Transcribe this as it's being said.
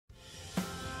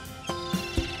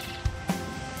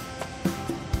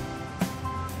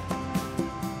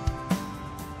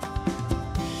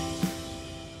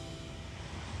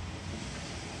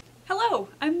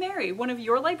one of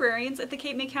your librarians at the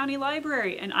Cape May County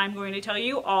Library, and I'm going to tell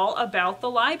you all about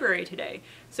the library today.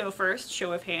 So first,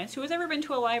 show of hands, who has ever been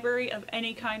to a library of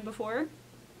any kind before?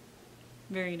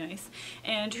 Very nice.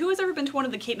 And who has ever been to one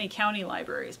of the Cape May County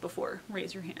libraries before?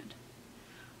 Raise your hand.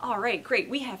 All right, great.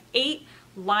 We have 8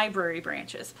 library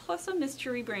branches, plus a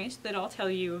mystery branch that I'll tell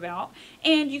you about.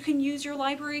 And you can use your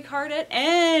library card at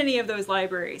any of those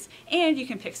libraries. And you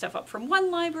can pick stuff up from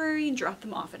one library and drop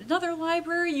them off at another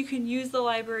library. You can use the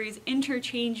libraries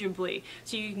interchangeably,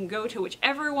 so you can go to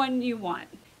whichever one you want.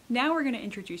 Now we're going to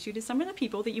introduce you to some of the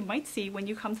people that you might see when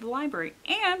you come to the library.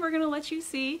 And we're going to let you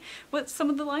see what some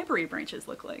of the library branches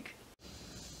look like.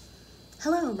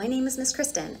 Hello, my name is Miss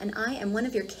Kristen, and I am one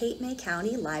of your Cape May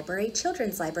County Library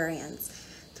children's librarians.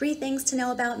 3 things to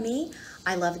know about me: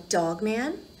 I love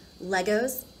Dogman,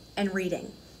 Legos, and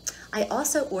reading. I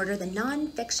also order the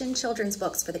nonfiction children's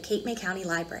books for the Cape May County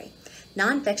Library.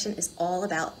 Nonfiction is all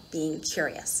about being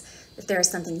curious. If there is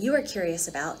something you are curious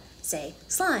about, say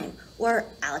slime or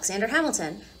Alexander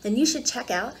Hamilton, then you should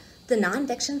check out the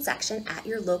nonfiction section at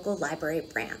your local library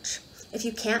branch. If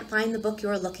you can't find the book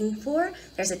you're looking for,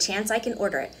 there's a chance I can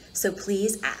order it, so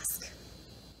please ask.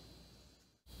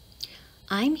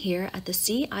 I'm here at the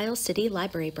Sea Isle City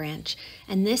Library branch,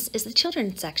 and this is the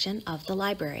children's section of the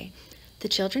library. The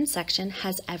children's section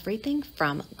has everything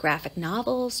from graphic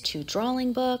novels to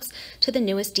drawing books to the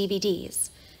newest DVDs.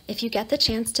 If you get the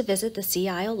chance to visit the Sea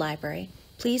Isle Library,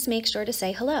 please make sure to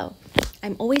say hello.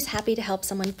 I'm always happy to help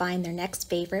someone find their next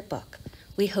favorite book.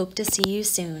 We hope to see you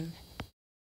soon.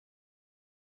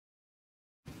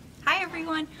 Hi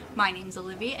everyone, my name is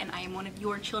Olivia and I am one of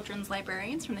your children's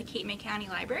librarians from the Cape May County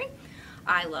Library.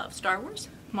 I love Star Wars,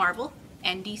 Marvel,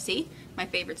 and DC. My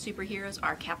favorite superheroes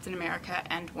are Captain America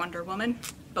and Wonder Woman.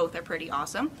 Both are pretty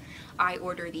awesome. I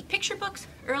order the picture books,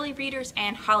 early readers,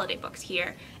 and holiday books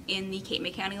here in the Cape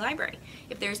May County Library.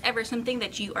 If there's ever something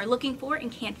that you are looking for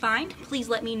and can't find, please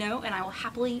let me know and I will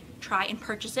happily try and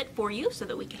purchase it for you so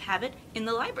that we can have it in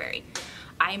the library.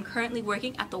 I am currently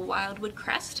working at the Wildwood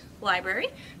Crest Library,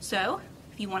 so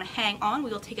if you want to hang on, we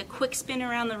will take a quick spin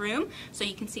around the room so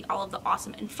you can see all of the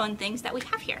awesome and fun things that we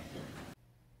have here.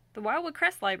 The Wildwood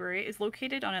Crest Library is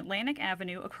located on Atlantic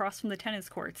Avenue across from the tennis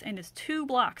courts and is 2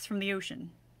 blocks from the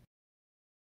ocean.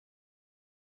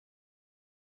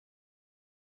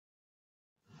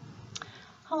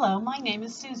 Hello, my name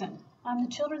is Susan. I'm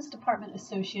the Children's Department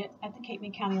Associate at the Cape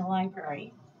May County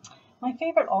Library. My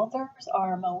favorite authors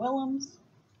are Mo Willems,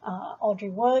 Audrey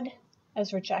Wood,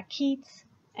 Ezra Jack Keats,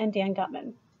 and Dan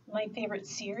Gutman. My favorite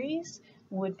series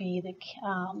would be the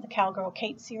Cowgirl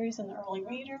Kate series in the early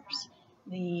readers,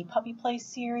 the Puppy Place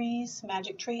series,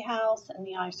 Magic Tree House, and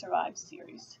the I Survived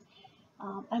series.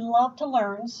 I love to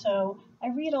learn, so I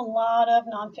read a lot of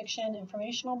nonfiction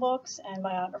informational books and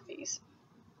biographies.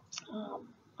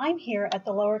 I'm here at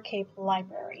the Lower Cape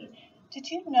Library.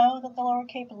 Did you know that the Lower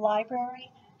Cape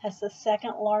Library has the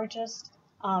 2nd largest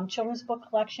children's book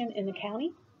collection in the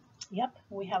county? Yep,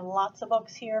 we have lots of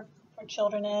books here for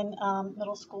children and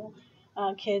middle school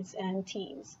kids and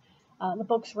teens. The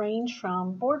books range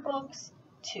from board books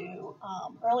to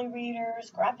early readers,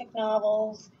 graphic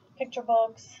novels, picture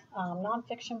books,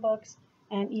 nonfiction books,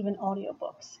 and even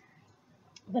audiobooks.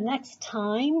 The next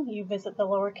time you visit the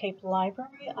Lower Cape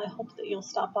Library, I hope that you'll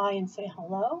stop by and say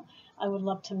hello. I would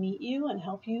love to meet you and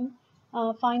help you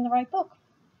find the right book.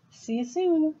 See you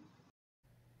soon.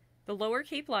 The Lower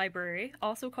Cape Library,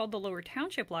 also called the Lower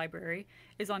Township Library,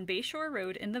 is on Bayshore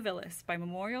Road in the Villas by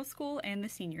Memorial School and the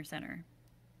Senior Center.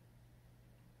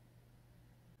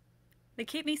 The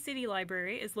Cape May City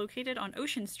Library is located on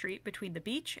Ocean Street between the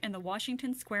beach and the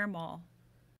Washington Square Mall.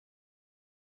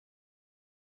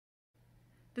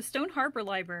 The Stone Harbor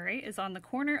Library is on the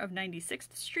corner of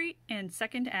 96th Street and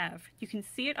 2nd Ave. You can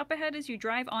see it up ahead as you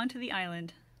drive onto the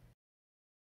island.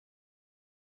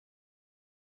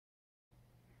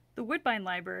 The Woodbine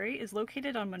Library is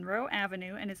located on Monroe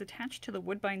Avenue and is attached to the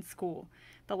Woodbine School.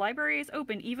 The library is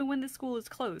open even when the school is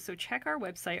closed, so check our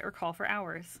website or call for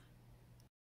hours.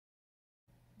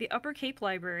 The Upper Cape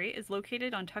Library is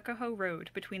located on Tuckahoe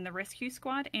Road between the Rescue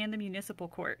Squad and the Municipal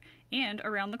Court, and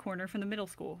around the corner from the middle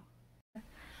school.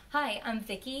 Hi, I'm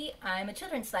Vicki. I'm a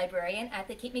children's librarian at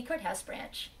the Cape May Courthouse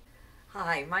branch.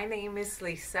 Hi, my name is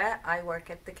Lisa. I work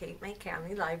at the Cape May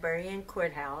County Library and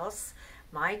Courthouse.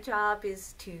 My job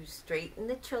is to straighten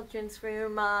the children's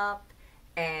room up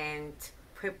and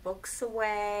put books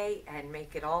away and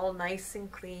make it all nice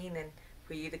and clean and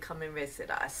for you to come and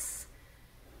visit us.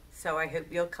 So I hope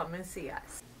you'll come and see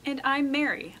us. And I'm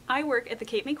Mary. I work at the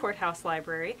Cape May Courthouse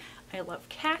Library. I love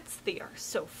cats. They are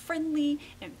so friendly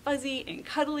and fuzzy and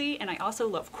cuddly, and I also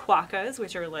love quokkas,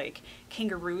 which are like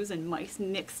kangaroos and mice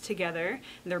mixed together.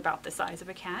 And they're about the size of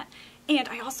a cat. And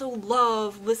I also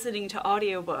love listening to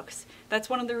audiobooks. That's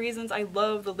one of the reasons I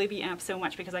love the Libby app so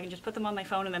much, because I can just put them on my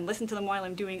phone and then listen to them while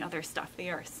I'm doing other stuff. They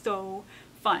are so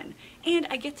fun. And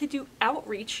I get to do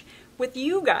outreach with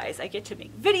you guys. I get to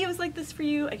make videos like this for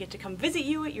you. I get to come visit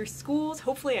you at your schools.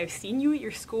 Hopefully I've seen you at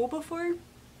your school before.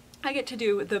 I get to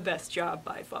do the best job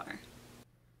by far.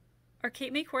 Our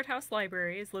Cape May Courthouse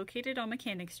Library is located on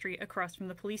Mechanic Street across from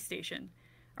the police station.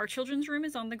 Our children's room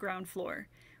is on the ground floor.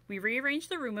 We rearranged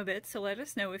the room a bit, so let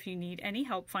us know if you need any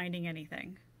help finding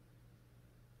anything.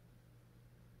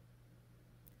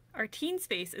 Our teen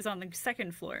space is on the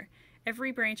second floor.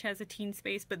 Every branch has a teen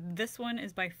space, but this one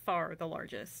is by far the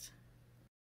largest.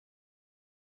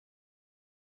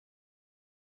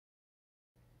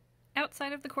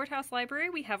 Outside of the courthouse library,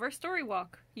 we have our story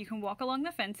walk. You can walk along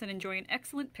the fence and enjoy an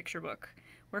excellent picture book.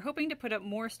 We're hoping to put up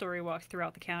more story walks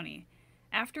throughout the county.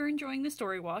 After enjoying the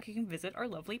story walk, you can visit our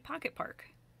lovely pocket park.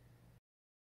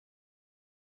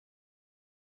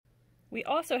 We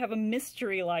also have a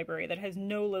mystery library that has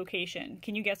no location.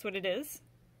 Can you guess what it is?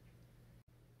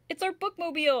 It's our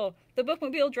bookmobile! The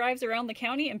bookmobile drives around the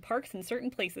county and parks in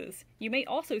certain places. You may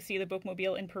also see the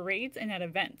bookmobile in parades and at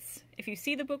events. If you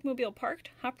see the bookmobile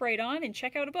parked, hop right on and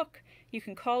check out a book. You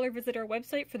can call or visit our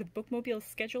website for the bookmobile's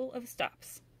schedule of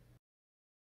stops.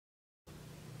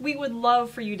 We would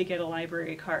love for you to get a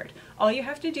library card. All you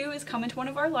have to do is come into one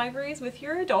of our libraries with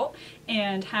your adult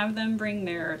and have them bring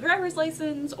their driver's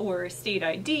license or state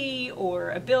ID or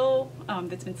a bill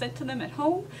that's been sent to them at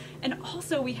home. And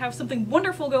also we have something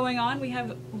wonderful going on. We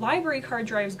have library card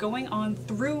drives going on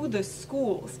through the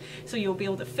schools. So you'll be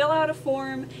able to fill out a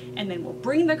form and then we'll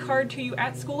bring the card to you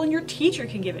at school and your teacher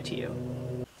can give it to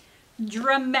you.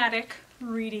 Dramatic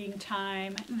reading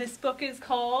time. This book is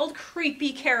called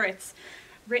Creepy Carrots,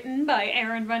 written by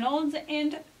Aaron Reynolds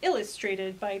and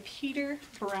illustrated by Peter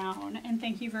Brown. And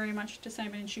thank you very much to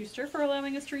Simon & Schuster for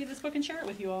allowing us to read this book and share it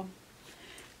with you all.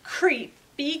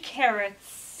 Creepy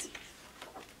Carrots.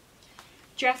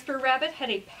 Jasper Rabbit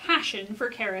had a passion for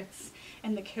carrots,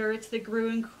 and the carrots that grew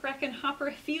in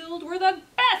Crackenhopper Field were the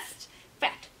best!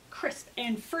 Fat, crisp,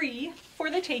 and free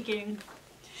for the taking.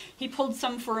 He pulled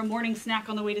some for a morning snack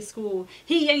on the way to school.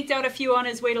 He yanked out a few on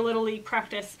his way to Little League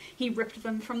practice. He ripped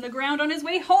them from the ground on his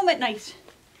way home at night.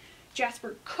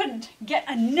 Jasper couldn't get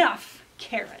enough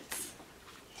carrots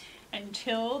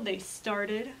until they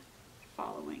started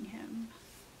following him.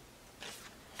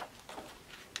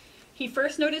 He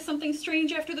first noticed something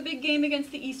strange after the big game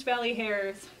against the East Valley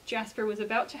Hares. Jasper was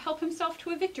about to help himself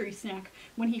to a victory snack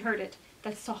when he heard it,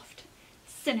 that soft,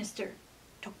 sinister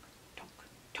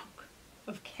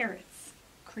of carrots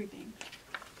creeping.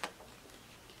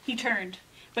 He turned,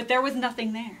 but there was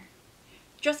nothing there.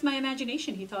 Just my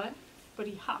imagination, he thought, but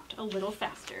he hopped a little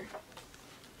faster.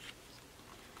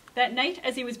 That night,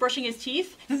 as he was brushing his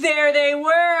teeth, there they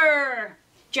were!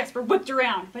 Jasper whipped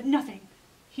around, but nothing.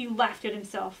 He laughed at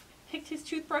himself, picked his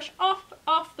toothbrush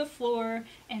off the floor,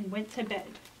 and went to bed,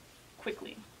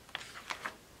 quickly.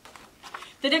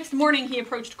 The next morning, he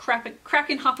approached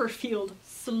Crackenhopper Field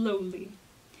slowly.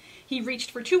 He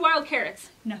reached for 2 wild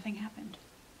carrots. Nothing happened.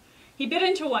 He bit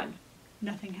into one.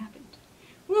 Nothing happened.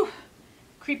 Whew!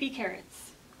 Creepy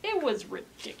carrots. It was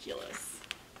ridiculous.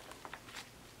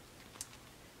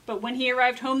 But when he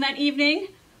arrived home that evening,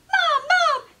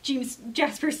 Mom!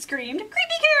 Jasper screamed,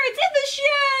 "Creepy carrots in the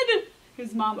shed!"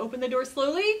 His mom opened the door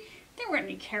slowly. There weren't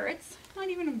any carrots, not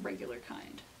even a regular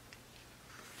kind.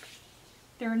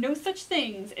 There are no such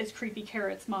things as creepy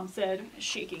carrots, Mom said,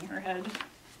 shaking her head.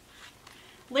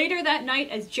 Later that night,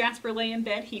 as Jasper lay in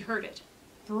bed, he heard it.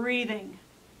 Breathing.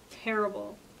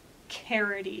 Terrible,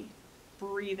 carroty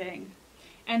breathing.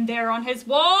 And there on his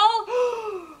wall,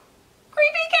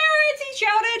 "Creepy carrots!" he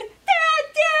shouted.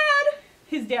 "Dad! Dad!"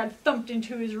 His dad thumped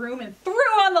into his room and threw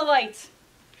on the lights.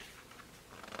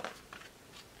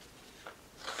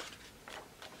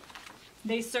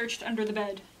 They searched under the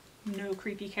bed. No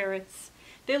creepy carrots.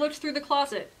 They looked through the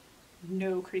closet.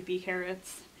 No creepy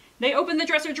carrots. They opened the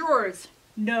dresser drawers.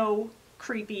 No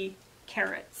creepy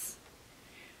carrots.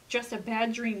 "Just a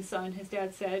bad dream, son," his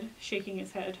dad said, shaking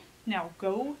his head. "Now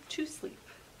go to sleep."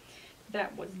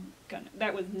 That was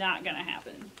not gonna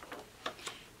happen.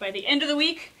 By the end of the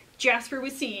week, Jasper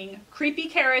was seeing creepy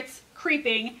carrots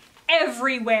creeping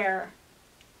everywhere.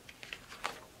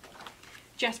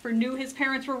 Jasper knew his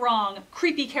parents were wrong,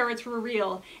 creepy carrots were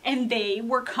real, and they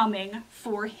were coming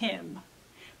for him.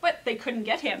 But they couldn't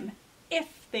get him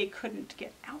if they couldn't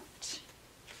get out.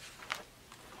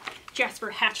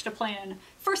 Jasper hatched a plan.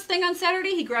 First thing on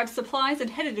Saturday, he grabbed supplies and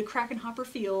headed to Krakenhopper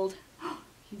Field.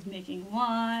 He's making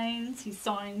lines, he's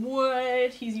sawing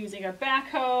wood, he's using a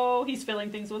backhoe, he's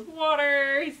filling things with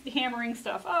water, he's hammering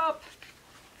stuff up.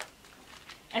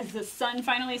 As the sun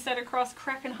finally set across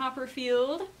Krakenhopper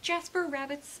Field, Jasper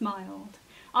Rabbit smiled.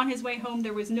 On his way home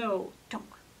there was no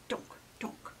donk, donk,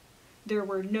 donk. There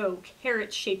were no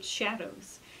carrot-shaped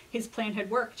shadows. His plan had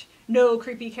worked. No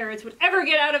creepy carrots would ever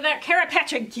get out of that carrot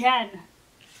patch again!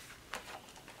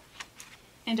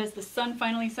 And as the sun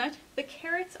finally set, the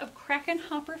carrots of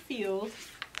Krakenhopper Field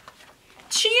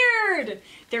cheered!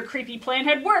 Their creepy plan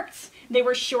had worked! They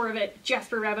were sure of it.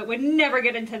 Jasper Rabbit would never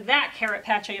get into that carrot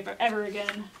patch ever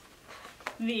again.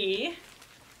 The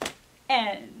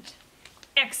end.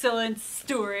 Excellent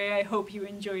story. I hope you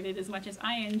enjoyed it as much as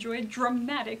I enjoyed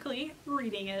dramatically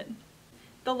reading it.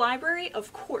 The library,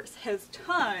 of course, has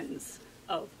tons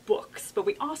of books, but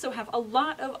we also have a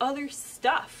lot of other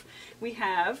stuff. We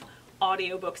have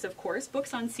audiobooks, of course,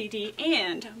 books on CD,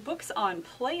 and books on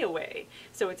Playaway.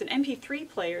 So it's an MP3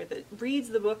 player that reads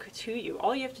the book to you.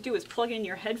 All you have to do is plug in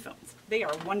your headphones. They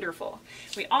are wonderful.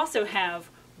 We also have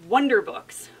Wonder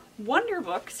Books. Wonder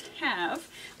Books have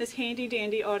this handy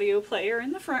dandy audio player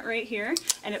in the front right here,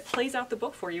 and it plays out the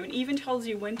book for you and even tells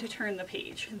you when to turn the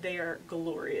page. They are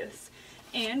glorious.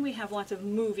 And we have lots of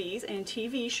movies and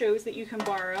TV shows that you can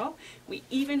borrow. We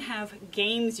even have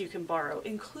games you can borrow,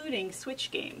 including Switch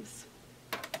games.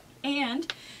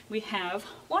 And we have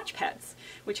launchpads,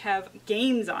 which have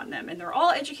games on them, and they're all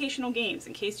educational games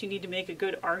in case you need to make a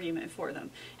good argument for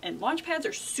them. And launchpads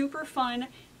are super fun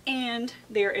and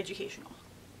they're educational.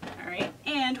 Alright,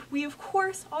 and we of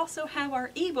course also have our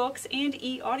ebooks and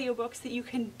e-audiobooks that you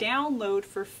can download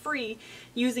for free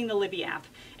using the Libby app.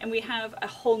 And we have a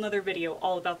whole nother video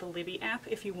all about the Libby app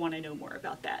if you want to know more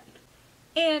about that.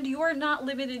 And you are not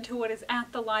limited to what is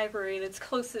at the library that's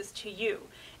closest to you.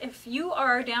 If you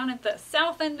are down at the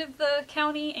south end of the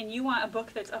county and you want a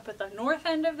book that's up at the north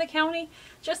end of the county,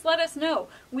 just let us know.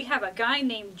 We have a guy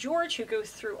named George who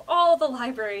goes through all the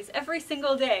libraries every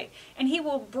single day, and he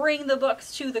will bring the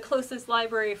books to the closest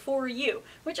library for you,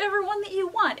 whichever one that you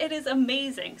want. It is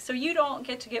amazing. So you don't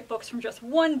get to get books from just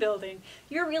one building.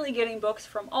 You're really getting books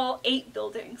from all 8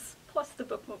 buildings, plus the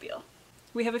bookmobile.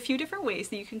 We have a few different ways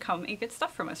that you can come and get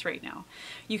stuff from us right now.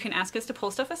 You can ask us to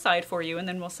pull stuff aside for you, and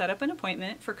then we'll set up an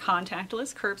appointment for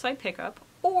contactless curbside pickup,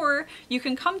 or you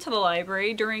can come to the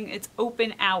library during its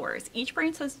open hours. Each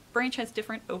branch has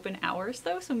different open hours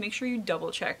though, so make sure you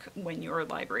double check when your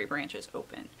library branch is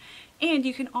open. And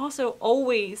you can also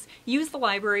always use the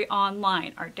library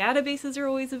online. Our databases are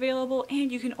always available,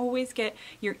 and you can always get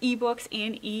your ebooks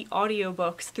and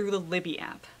e-audiobooks through the Libby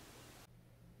app.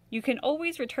 You can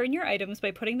always return your items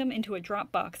by putting them into a drop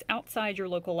box outside your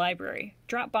local library.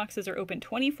 Drop boxes are open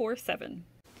 24/7.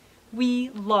 We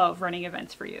love running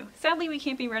events for you. Sadly, we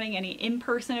can't be running any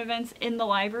in-person events in the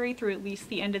library through at least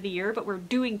the end of the year, but we're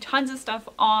doing tons of stuff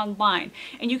online,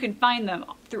 and you can find them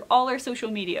through all our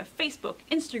social media, Facebook,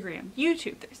 Instagram,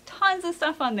 YouTube. There's tons of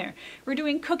stuff on there. We're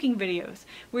doing cooking videos,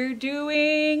 we're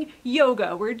doing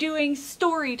yoga, we're doing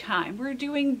story time, we're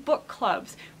doing book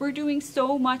clubs, we're doing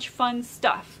so much fun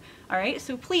stuff. All right,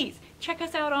 so please check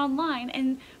us out online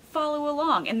and follow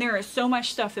along. And there is so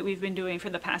much stuff that we've been doing for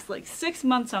the past like 6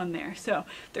 months on there, so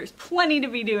there's plenty to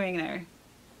be doing there.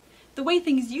 The way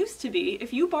things used to be,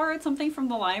 if you borrowed something from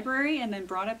the library and then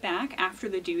brought it back after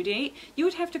the due date, you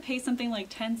would have to pay something like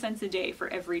 10 cents a day for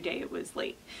every day it was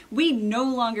late. We no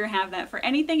longer have that for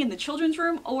anything in the children's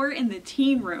room or in the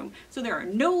teen room, so there are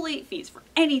no late fees for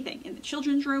anything in the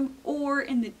children's room or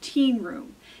in the teen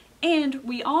room. And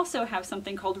we also have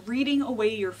something called reading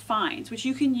away your fines, which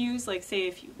you can use, like say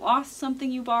if you lost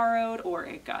something you borrowed or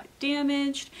it got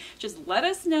damaged, just let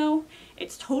us know.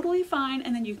 It's totally fine,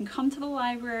 and then you can come to the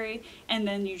library and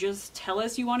then you just tell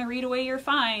us you want to read away your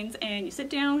fines, and you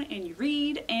sit down and you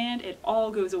read and it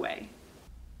all goes away.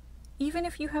 Even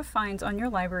if you have fines on your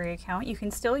library account, you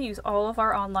can still use all of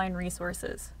our online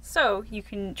resources. So you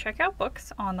can check out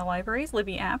books on the library's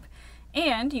Libby app,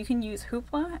 and you can use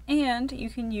Hoopla, and you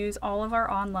can use all of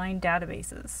our online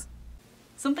databases.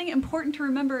 Something important to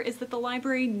remember is that the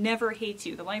library never hates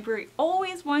you. The library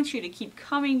always wants you to keep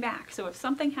coming back. So if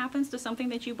something happens to something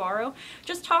that you borrow,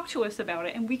 just talk to us about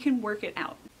it and we can work it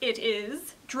out. It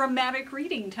is dramatic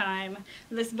reading time.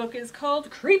 This book is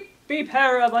called Creepy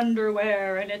Pair of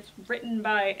Underwear, and it's written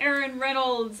by Aaron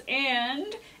Reynolds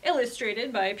and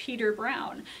illustrated by Peter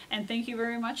Brown. And thank you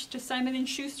very much to Simon &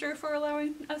 Schuster for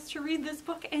allowing us to read this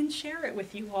book and share it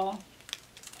with you all.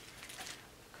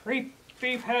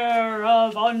 Creepy pair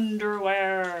of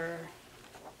underwear.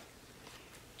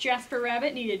 Jasper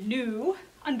Rabbit needed new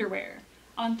underwear.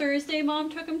 On Thursday, Mom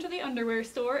took him to the underwear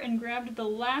store and grabbed the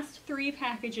last 3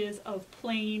 packages of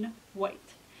plain white.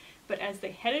 But as they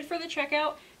headed for the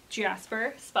checkout,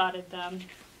 Jasper spotted them.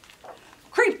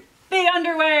 Creepy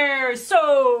underwear!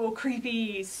 So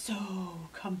creepy, so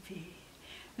comfy.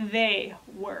 They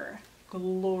were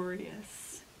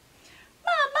glorious.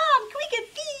 Mom, can we get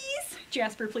these?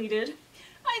 Jasper pleaded.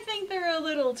 I think they're a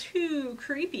little too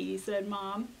creepy, said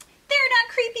Mom. They're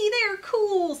not creepy, they're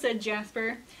cool, said Jasper.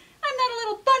 I'm not a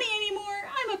little bunny anymore,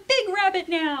 I'm a big rabbit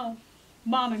now.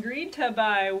 Mom agreed to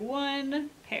buy 1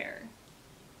 pair.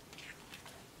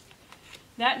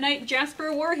 That night,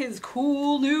 Jasper wore his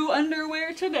cool new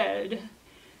underwear to bed.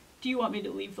 Do you want me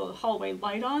to leave the hallway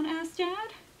light on? Asked Dad.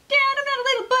 Dad, I'm not a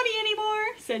little bunny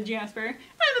anymore, said Jasper.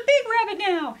 I'm a big rabbit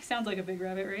now. Sounds like a big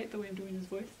rabbit, right? The way I'm doing his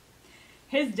voice.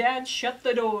 His dad shut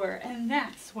the door, and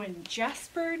that's when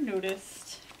Jasper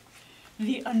noticed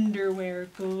the underwear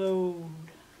glowed.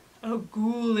 A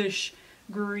ghoulish,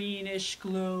 greenish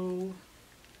glow.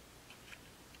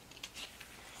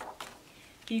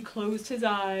 He closed his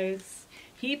eyes.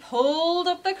 He pulled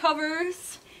up the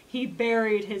covers. He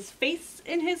buried his face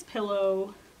in his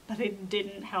pillow, but it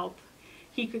didn't help.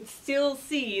 He could still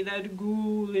see that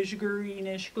ghoulish,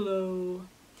 greenish glow.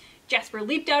 Jasper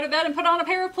leaped out of bed and put on a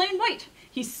pair of plain white.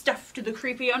 He stuffed the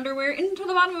creepy underwear into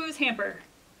the bottom of his hamper.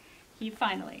 He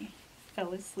finally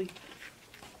fell asleep.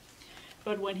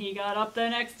 But when he got up the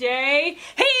next day,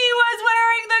 he was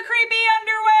wearing the creepy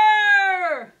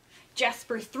underwear!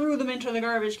 Jasper threw them into the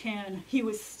garbage can. He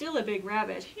was still a big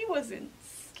rabbit. He wasn't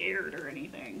scared or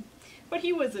anything, but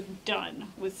he was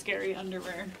done with scary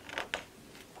underwear.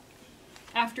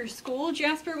 After school,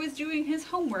 Jasper was doing his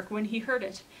homework when he heard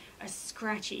it. A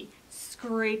scratchy,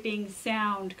 scraping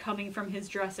sound coming from his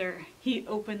dresser. He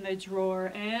opened the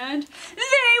drawer and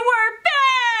they were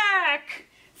back!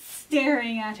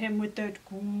 Staring at him with that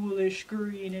ghoulish,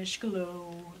 greenish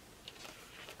glow.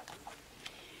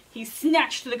 He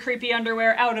snatched the creepy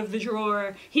underwear out of the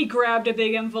drawer. He grabbed a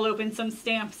big envelope and some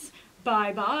stamps.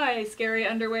 Bye-bye, scary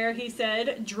underwear, he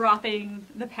said, dropping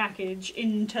the package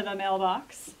into the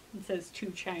mailbox. It says to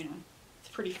China. It's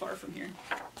pretty far from here.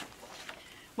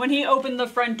 When he opened the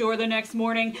front door the next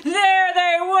morning, there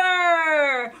they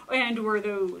were! And were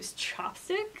those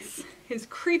chopsticks? His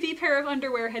creepy pair of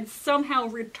underwear had somehow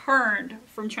returned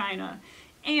from China,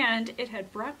 and it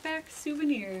had brought back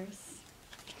souvenirs.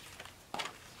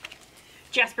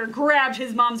 Jasper grabbed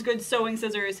his mom's good sewing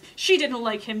scissors. She didn't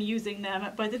like him using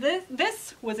them, but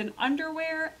this was an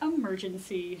underwear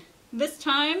emergency. This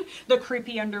time, the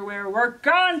creepy underwear were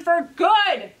gone for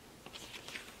good!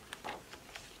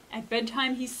 At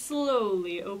bedtime, he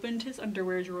slowly opened his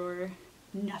underwear drawer.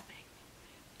 Nothing.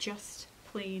 Just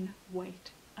plain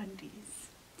white undies.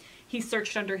 He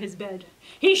searched under his bed.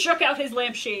 He shook out his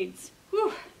lampshades.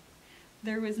 Whew!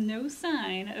 There was no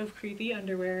sign of creepy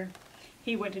underwear.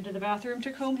 He went into the bathroom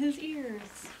to comb his ears.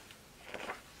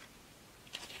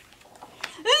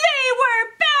 They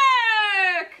were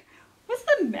back! What's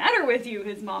the matter with you?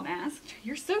 His mom asked.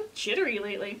 You're so jittery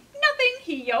lately. Nothing,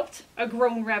 he yelped. A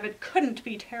grown rabbit couldn't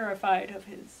be terrified of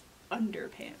his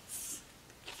underpants.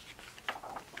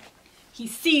 He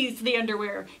seized the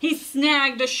underwear. He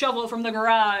snagged a shovel from the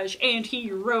garage, and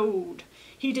he rode.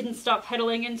 He didn't stop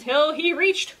pedaling until he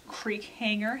reached Creek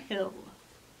Hanger Hill.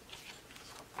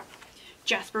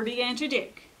 Jasper began to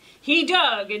dig. He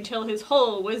dug until his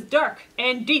hole was dark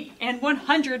and deep and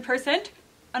 100%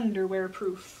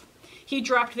 underwear-proof. He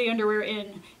dropped the underwear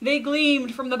in. They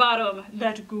gleamed from the bottom,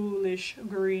 that ghoulish,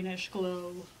 greenish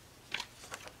glow.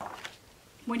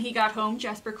 When he got home,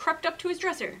 Jasper crept up to his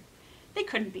dresser. They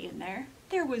couldn't be in there.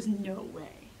 There was no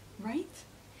way, right?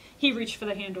 He reached for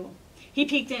the handle. He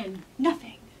peeked in.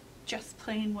 Nothing. Just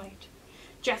plain white.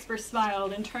 Jasper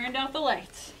smiled and turned out the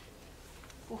light.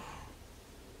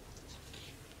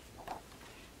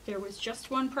 There was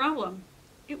just one problem.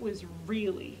 It was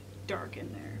really dark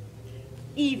in there,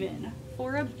 even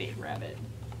for a big rabbit.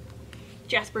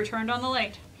 Jasper turned on the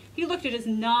light. He looked at his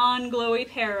non-glowy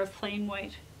pair of plain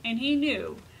white, and he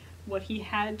knew what he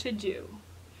had to do.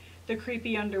 The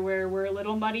creepy underwear were a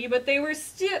little muddy, but they were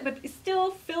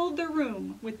still filled the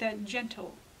room with that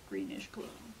gentle greenish glow.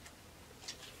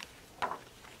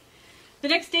 The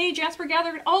next day, Jasper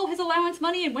gathered all his allowance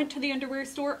money and went to the underwear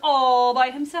store all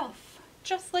by himself,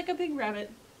 just like a big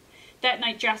rabbit. That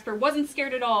night, Jasper wasn't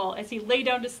scared at all. As he lay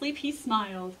down to sleep, he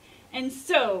smiled. And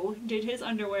so did his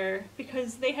underwear,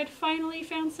 because they had finally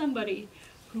found somebody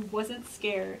who wasn't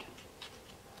scared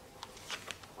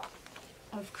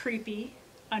of creepy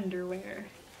underwear.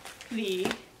 The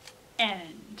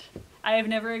end. I have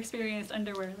never experienced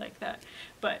underwear like that,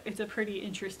 but it's a pretty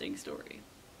interesting story.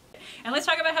 And let's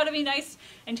talk about how to be nice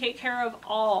and take care of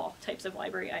all types of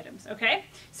library items, okay?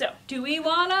 So, do we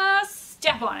want to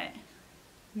step on it?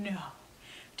 No.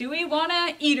 Do we want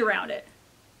to eat around it?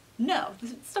 No.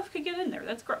 This stuff could get in there.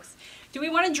 That's gross. Do we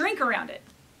want to drink around it?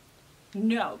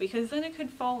 No, because then it could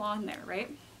fall on there,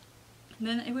 right? And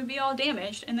then it would be all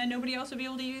damaged, and then nobody else would be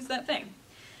able to use that thing.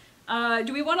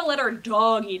 Do we want to let our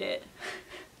dog eat it?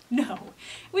 No.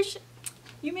 Which,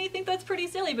 you may think that's pretty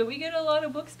silly, but we get a lot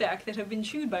of books back that have been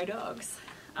chewed by dogs.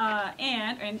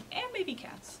 And maybe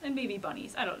cats, and maybe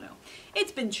bunnies, I don't know.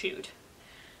 It's been chewed.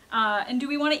 And do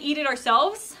we want to eat it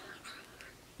ourselves?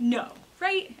 No,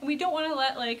 right? And we don't want to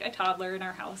let like a toddler in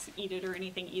our house eat it or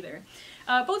anything either.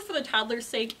 Both for the toddler's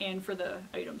sake and for the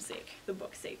item's sake, the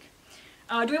book's sake.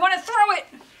 Do we want to throw it?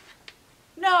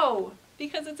 No,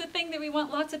 because it's a thing that we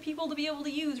want lots of people to be able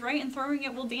to use, right? And throwing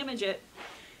it will damage it.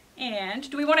 And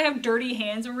do we want to have dirty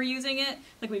hands when we're using it?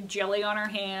 Like we have jelly on our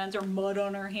hands or mud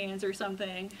on our hands or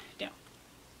something? No,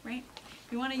 right?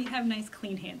 We want to have nice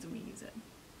clean hands when we use it.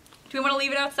 Do we want to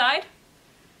leave it outside?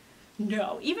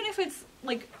 No, even if it's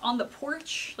like on the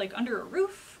porch, like under a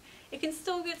roof, it can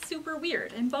still get super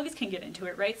weird and bugs can get into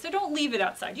it, right? So don't leave it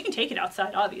outside. You can take it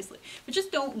outside, obviously, but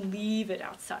just don't leave it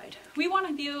outside. We want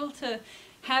to be able to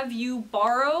have you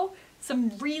borrow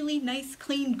some really nice,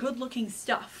 clean, good-looking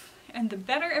stuff. And the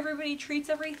better everybody treats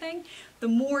everything, the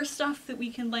more stuff that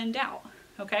we can lend out,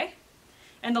 okay?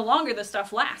 And the longer the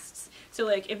stuff lasts. So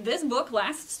like if this book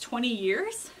lasts 20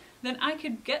 years, then I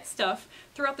could get stuff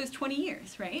throughout those 20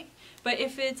 years, right? But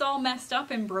if it's all messed up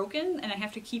and broken and I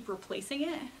have to keep replacing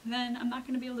it, then I'm not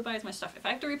going to be able to buy as much stuff. If I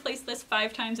have to replace this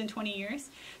 5 times in 20 years,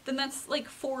 then that's like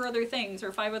 4 other things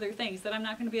or 5 other things that I'm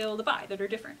not going to be able to buy that are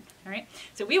different, all right?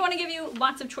 So we want to give you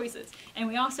lots of choices, and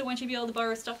we also want you to be able to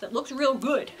borrow stuff that looks real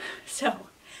good. So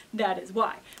that is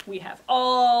why we have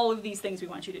all of these things we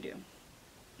want you to do.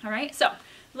 All right, so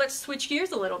let's switch gears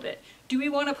a little bit. Do we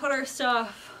want to put our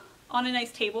stuff on a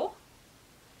nice table?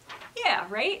 Yeah,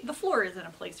 right? The floor isn't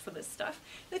a place for this stuff.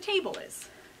 The table is.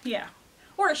 Yeah.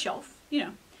 Or a shelf, you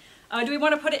know. Do we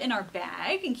want to put it in our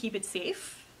bag and keep it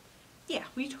safe? Yeah,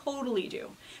 we totally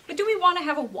do. But do we want to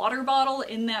have a water bottle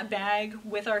in that bag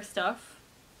with our stuff?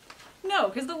 No,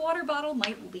 because the water bottle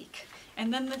might leak.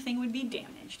 And then the thing would be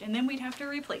damaged. And then we'd have to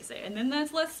replace it. And then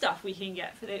that's less stuff we can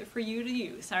get for you to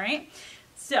use, all right?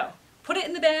 So, put it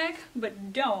in the bag,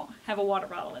 but don't have a water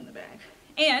bottle in the bag.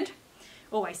 And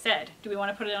oh, I said, do we want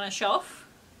to put it on a shelf?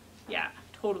 Yeah,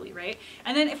 totally, right?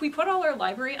 And then if we put all our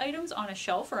library items on a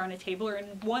shelf or on a table or in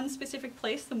one specific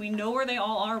place, then we know where they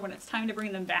all are when it's time to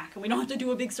bring them back, and we don't have to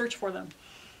do a big search for them.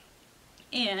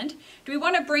 And do we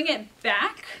want to bring it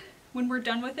back when we're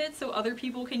done with it so other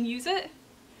people can use it?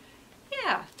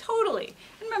 Yeah, totally.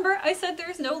 And remember, I said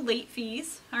there's no late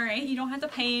fees, all right? You don't have to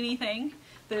pay anything.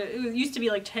 It used to be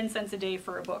like 10 cents a day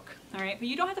for a book, all right? But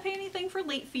you don't have to pay anything for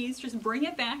late fees. Just bring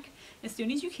it back as soon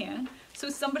as you can so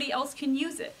somebody else can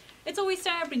use it. It's always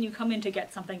sad when you come in to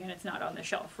get something and it's not on the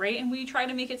shelf, right? And we try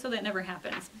to make it so that never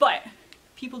happens. But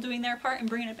people doing their part and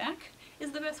bringing it back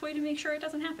is the best way to make sure it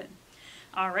doesn't happen.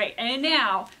 All right, and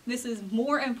now, this is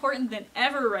more important than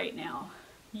ever right now.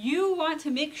 You want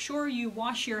to make sure you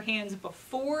wash your hands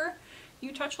before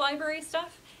you touch library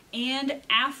stuff and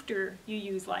after you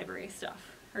use library stuff.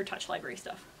 Or touch library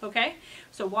stuff, okay?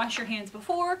 So wash your hands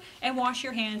before and wash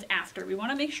your hands after. We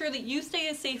want to make sure that you stay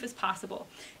as safe as possible.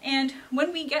 And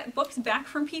when we get books back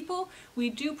from people, we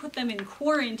do put them in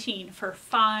quarantine for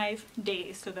 5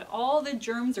 days so that all the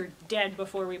germs are dead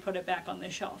before we put it back on the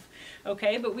shelf,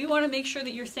 okay? But we want to make sure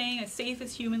that you're staying as safe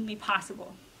as humanly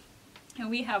possible. And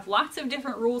we have lots of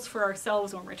different rules for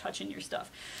ourselves when we're touching your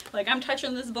stuff. Like I'm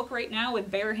touching this book right now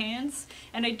with bare hands,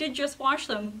 and I did just wash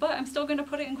them, but I'm still going to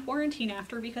put it in quarantine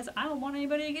after because I don't want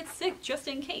anybody to get sick just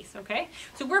in case, okay?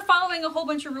 So we're following a whole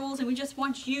bunch of rules, and we just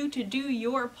want you to do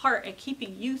your part at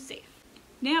keeping you safe.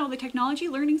 Now the Technology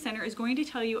Learning Center is going to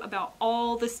tell you about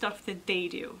all the stuff that they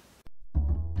do.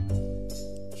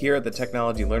 Here at the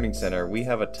Technology Learning Center, we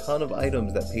have a ton of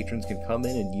items that patrons can come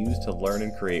in and use to learn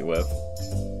and create with.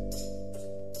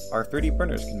 Our 3D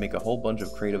printers can make a whole bunch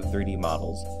of creative 3D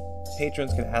models.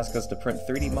 Patrons can ask us to print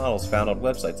 3D models found on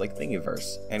websites like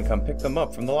Thingiverse, and come pick them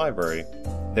up from the library.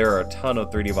 There are a ton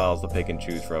of 3D models to pick and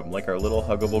choose from, like our little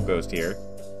huggable ghost here.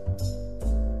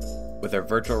 With our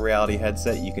virtual reality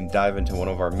headset, you can dive into one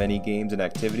of our many games and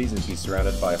activities and be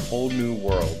surrounded by whole new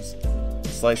worlds.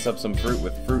 Slice up some fruit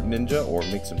with Fruit Ninja, or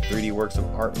make some 3D works of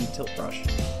art in Tilt Brush.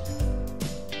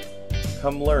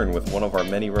 Come learn with one of our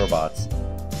many robots.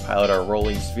 Pilot our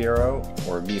rolling Sphero,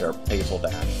 or meet our playful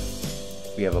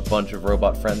Dash. We have a bunch of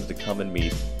robot friends to come and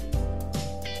meet.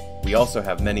 We We also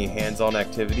have many hands-on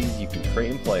activities you can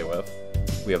create and play with.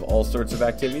 We have all sorts of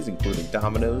activities including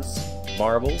dominoes,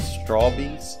 marbles, straw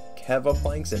bees, keva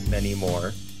planks, and many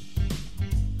more.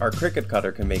 Our Cricut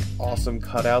cutter can make awesome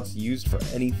cutouts used for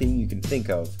anything you can think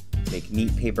of. Make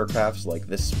neat paper crafts like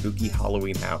this spooky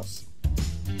Halloween house.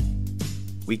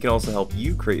 We can also help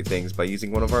you create things by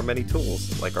using one of our many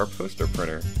tools, like our poster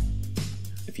printer.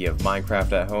 If you have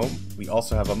Minecraft at home, we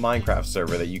also have a Minecraft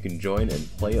server that you can join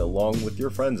and play along with your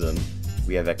friends in.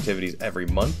 We have activities every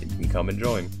month that you can come and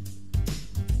join.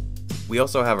 We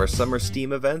also have our summer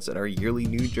STEAM events and our yearly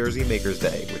New Jersey Makers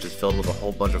Day, which is filled with a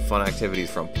whole bunch of fun activities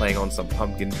from playing on some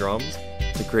pumpkin drums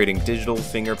to creating digital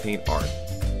finger paint art.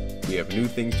 We have new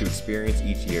things to experience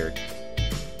each year.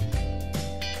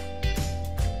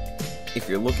 If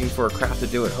you're looking for a craft to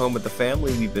do at home with the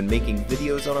family, we've been making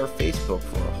videos on our Facebook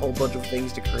for a whole bunch of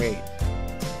things to create.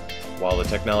 While the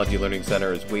Technology Learning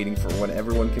Center is waiting for when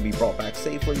everyone can be brought back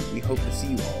safely, we hope to see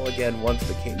you all again once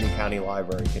the Cape May County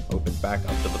Library can open back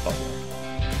up to the public.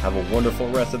 Have a wonderful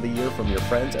rest of the year from your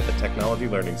friends at the Technology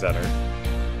Learning Center.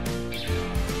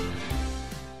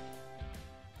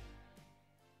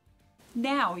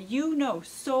 Now you know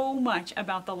so much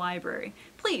about the library.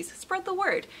 Please spread the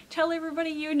word. Tell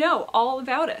everybody you know all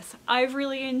about us. I've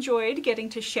really enjoyed getting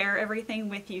to share everything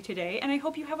with you today, and I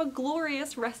hope you have a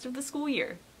glorious rest of the school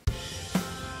year.